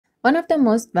One of the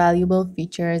most valuable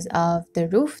features of the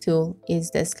roof tool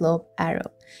is the slope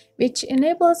arrow, which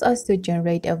enables us to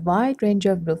generate a wide range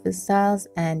of roof styles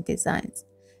and designs.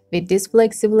 With this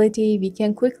flexibility, we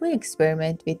can quickly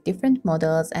experiment with different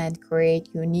models and create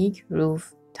unique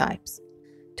roof types.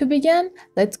 To begin,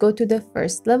 let's go to the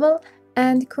first level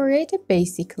and create a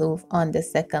basic roof on the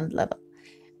second level.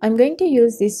 I'm going to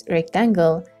use this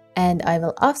rectangle and I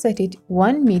will offset it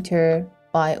 1 meter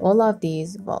by all of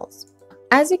these walls.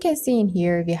 As you can see in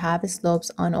here, we have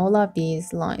slopes on all of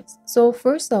these lines. So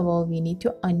first of all, we need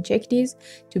to uncheck these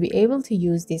to be able to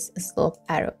use this slope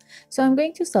arrow. So I'm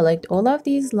going to select all of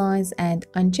these lines and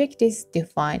uncheck this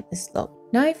define slope.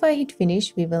 Now if I hit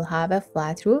finish, we will have a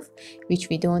flat roof, which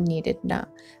we don't need it now.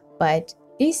 But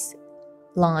this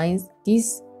lines,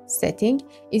 this setting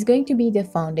is going to be the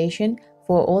foundation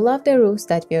for all of the roofs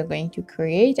that we are going to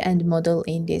create and model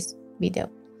in this video.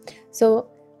 So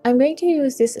I'm going to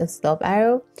use this slope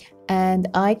arrow and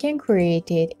I can create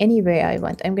it anywhere I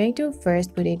want. I'm going to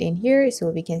first put it in here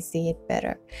so we can see it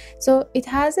better. So it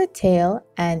has a tail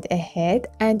and a head,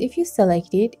 and if you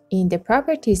select it in the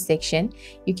properties section,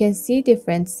 you can see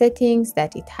different settings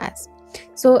that it has.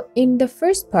 So in the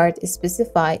first part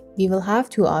specify, we will have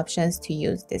two options to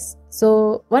use this.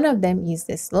 So one of them is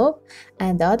the slope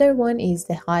and the other one is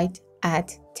the height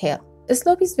at tail. The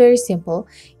slope is very simple.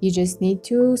 You just need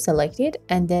to select it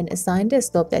and then assign the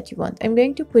slope that you want. I'm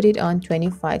going to put it on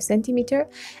 25 centimeter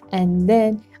and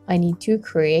then I need to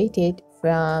create it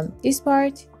from this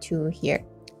part to here.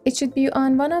 It should be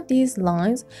on one of these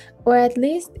lines, or at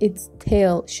least its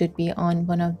tail should be on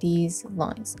one of these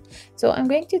lines. So I'm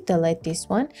going to delete this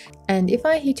one, and if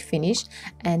I hit finish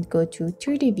and go to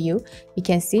 3D view, you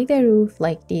can see the roof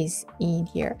like this in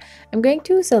here. I'm going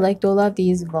to select all of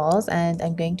these walls and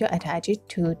I'm going to attach it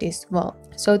to this wall.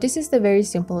 So this is the very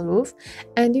simple roof,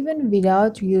 and even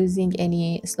without using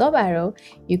any slope arrow,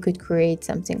 you could create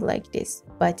something like this.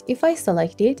 But if I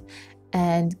select it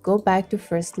and go back to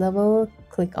first level,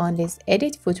 click on this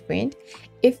edit footprint,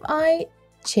 if I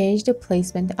change the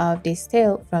placement of this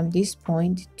tail from this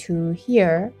point to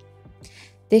here,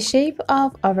 the shape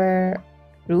of our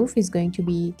roof is going to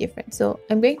be different. So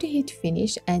I'm going to hit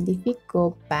finish, and if we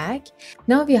go back,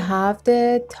 now we have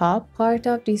the top part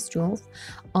of this roof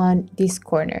on this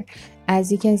corner.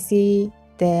 As you can see,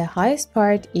 the highest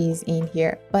part is in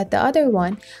here, but the other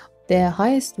one, the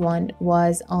highest one,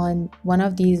 was on one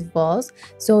of these walls.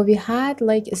 So we had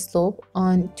like a slope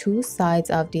on two sides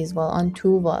of this wall, on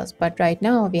two walls, but right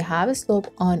now we have a slope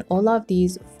on all of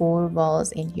these four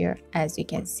walls in here, as you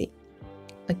can see.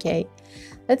 Okay,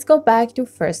 let's go back to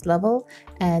first level,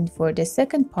 and for the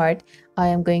second part I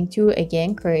am going to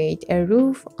again create a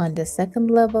roof on the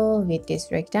second level with this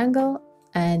rectangle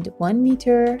and 1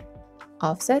 meter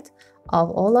offset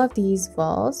of all of these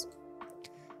walls.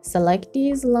 Select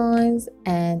these lines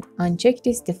and uncheck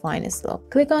this define slope.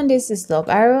 Click on this slope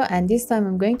arrow, and this time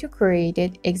I'm going to create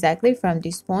it exactly from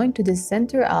this point to the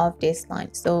center of this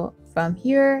line. So from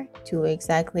here to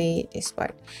exactly this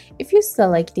part. If you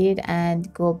select it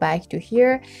and go back to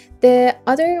here, the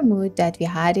other mode that we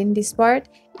had in this part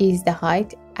is the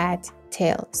height at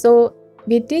tail. So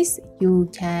with this, you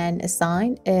can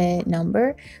assign a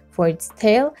number for its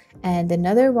tail and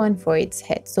another one for its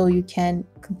head, so you can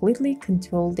completely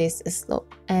control this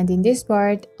slope. And in this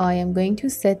part, I am going to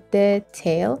set the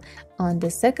tail on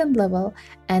the second level,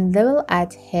 and level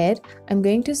at head, I'm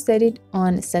going to set it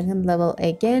on second level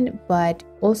again, but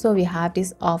also we have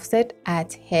this offset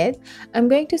at head. I'm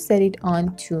going to set it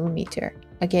on 2 meter.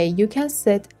 Okay, you can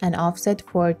set an offset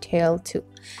for tail too.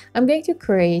 I'm going to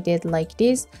create it like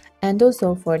this, and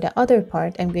also for the other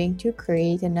part, I'm going to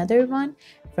create another one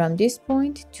from this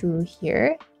point to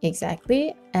here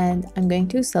exactly, and I'm going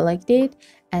to select it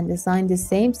and assign the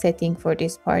same setting for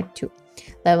this part too.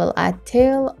 Level at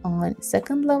tail on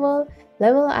second level,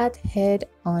 level at head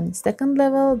on second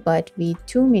level, but with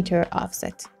 2 meter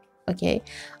offset. Okay,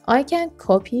 I can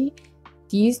copy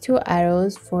these two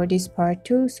arrows for this part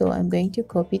too, so I'm going to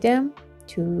copy them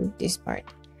to this part.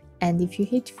 And if you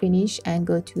hit finish and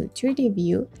go to 3D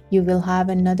view, you will have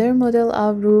another model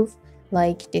of roof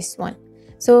like this one.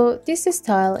 So this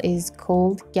style is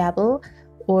called gable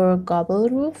or gable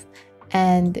roof,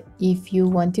 and if you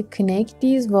want to connect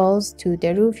these walls to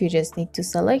the roof, you just need to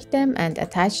select them and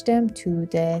attach them to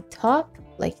the top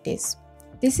like this.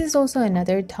 This is also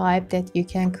another type that you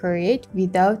can create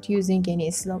without using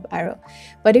any slope arrow.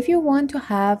 But if you want to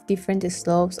have different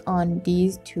slopes on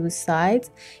these two sides,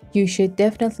 you should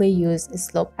definitely use a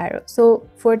slope arrow. So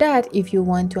for that, if you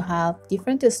want to have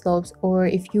different slopes, or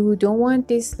if you don't want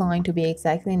this line to be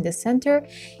exactly in the center,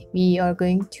 we are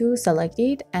going to select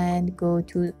it and go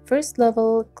to first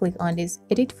level, click on this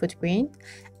edit footprint.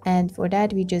 And for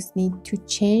that, we just need to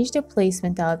change the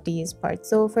placement of these parts.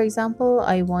 So for example,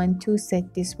 I want to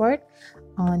set this part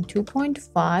on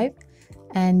 2.5,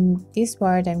 and this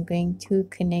part I'm going to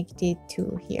connect it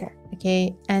to here.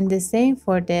 Okay, and the same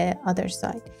for the other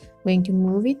side. I'm going to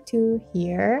move it to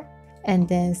here and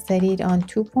then set it on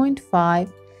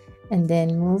 2.5, and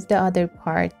then move the other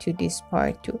part to this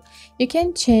part too. You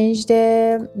can change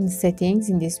the settings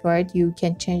in this part. You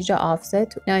can change the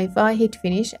offset. Now if I hit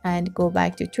finish and go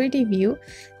back to 3D view,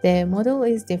 the model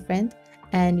is different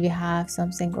and we have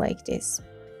something like this.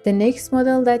 The next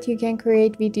model that you can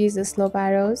create with these slope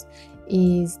arrows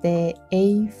is the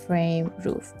A-frame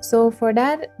roof. So for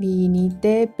that, we need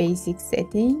the basic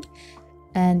setting,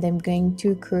 and I'm going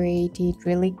to create it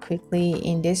really quickly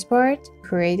in this part.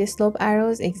 Create the slope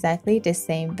arrows exactly the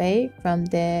same way, from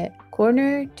the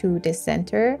corner to the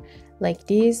center like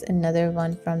this, another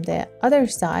one from the other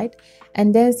side.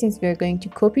 And then since we're going to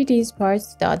copy these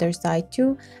parts to the other side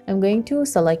too, I'm going to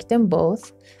select them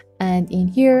both, and in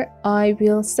here I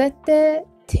will set the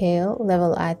tail,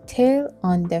 level at tail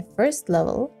on the first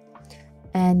level,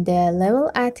 and the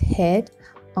level at head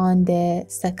on the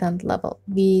second level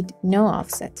with no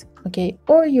offset. Okay,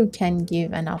 or you can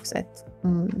give an offset.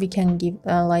 We can give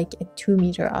like a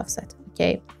 2-meter offset.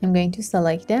 Okay, I'm going to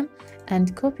select them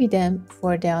and copy them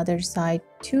for the other side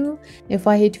too. If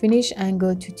I hit finish and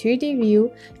go to 3D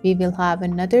view, we will have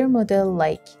another model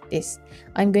like this.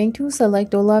 I'm going to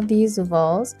select all of these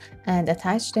walls and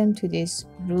attach them to this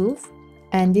roof,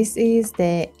 and this is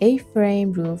the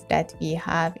A-frame roof that we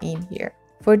have in here.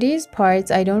 For these parts,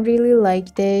 I don't really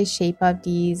like the shape of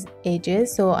these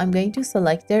edges, so I'm going to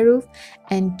select the roof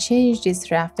and change this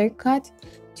rafter cut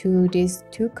to this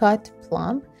 2-cut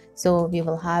plumb. So we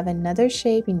will have another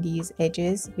shape in these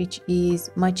edges, which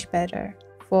is much better.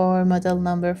 For model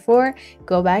number 4,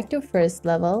 go back to first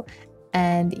level,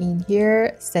 and in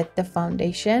here set the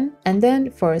foundation. And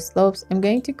then for slopes, I'm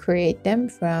going to create them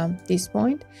from this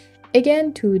point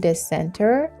again to the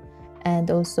center,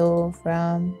 and also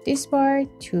from this part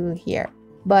to here.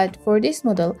 But for this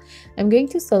model, I'm going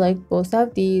to select both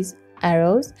of these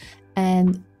arrows,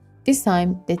 and this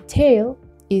time the tail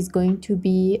is going to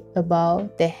be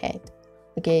above the head.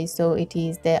 Okay, so it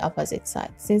is the opposite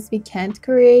side. Since we can't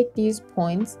create these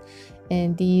points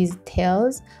and these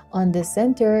tails on the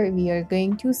center, we are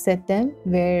going to set them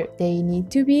where they need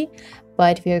to be,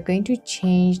 but we are going to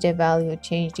change the value,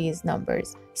 change these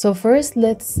numbers. So first,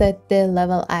 let's set the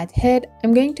level at head.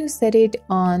 I'm going to set it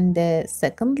on the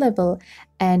second level,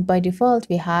 and by default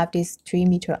we have this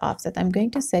 3-meter offset. I'm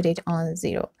going to set it on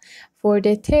 0. For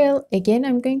the tail, again,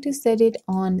 I'm going to set it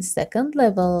on second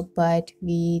level, but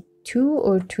with 2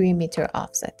 or 3-meter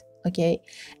offset. Okay,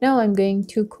 now I'm going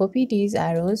to copy these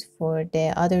arrows for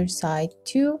the other side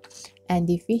too, and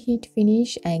if we hit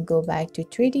finish and go back to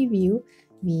 3D view,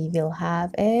 we will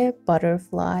have a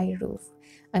butterfly roof.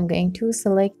 I'm going to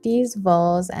select these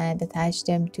walls and attach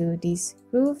them to this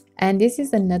roof, and this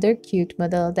is another cute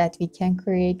model that we can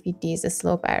create with these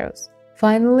slope arrows.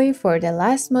 Finally, for the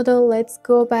last model, let's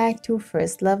go back to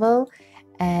first level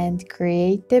and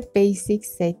create the basic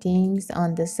settings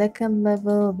on the second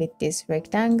level with this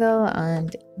rectangle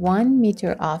and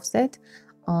 1-meter offset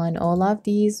on all of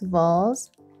these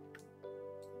walls.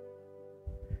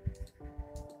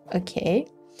 Okay,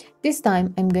 this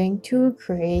time I'm going to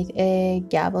create a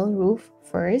gable roof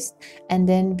first, and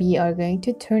then we are going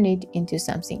to turn it into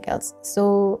something else.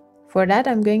 So for that,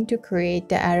 I'm going to create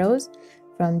the arrows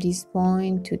from this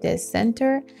point to the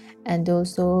center, and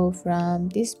also from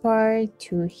this part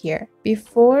to here.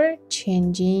 Before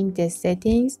changing the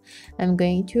settings, I'm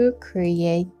going to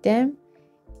create them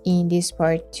in this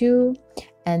part too,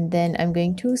 and then I'm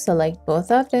going to select both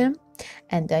of them,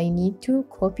 and I need to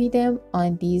copy them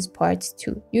on these parts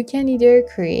too. You can either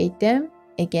create them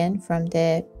again from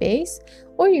the base,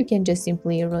 or you can just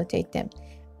simply rotate them.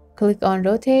 Click on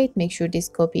rotate, make sure this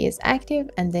copy is active,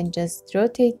 and then just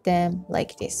rotate them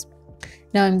like this.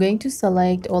 Now I'm going to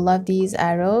select all of these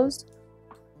arrows.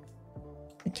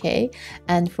 Okay,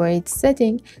 and for its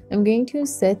setting, I'm going to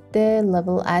set the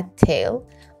level at tail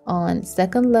on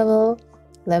second level,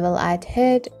 level at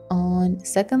head on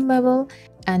second level,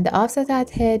 and the offset at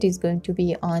head is going to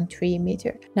be on 3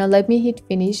 meter. Now let me hit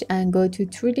finish and go to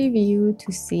 3D view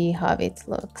to see how it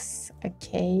looks.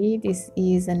 Okay, this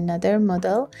is another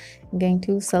model. I'm going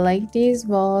to select these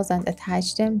walls and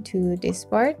attach them to this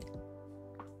part.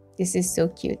 This is so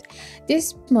cute.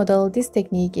 This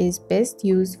technique is best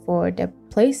used for the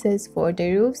places for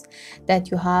the roofs that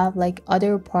you have like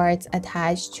other parts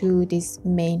attached to this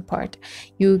main part.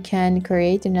 You can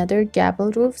create another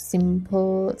gable roof,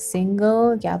 simple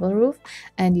single gable roof,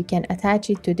 and you can attach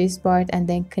it to this part and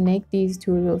then connect these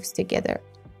two roofs together.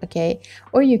 Okay,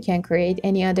 or you can create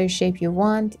any other shape you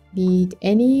want, be it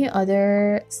any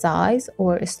other size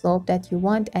or slope that you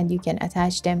want, and you can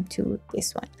attach them to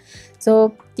this one.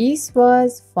 So this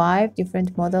was 5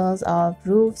 different models of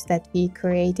roofs that we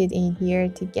created in here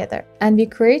together, and we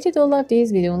created all of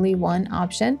these with only one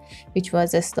option, which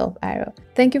was a slope arrow.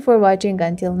 Thank you for watching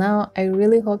until now. I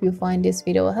really hope you find this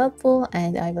video helpful,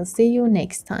 and I will see you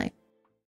next time.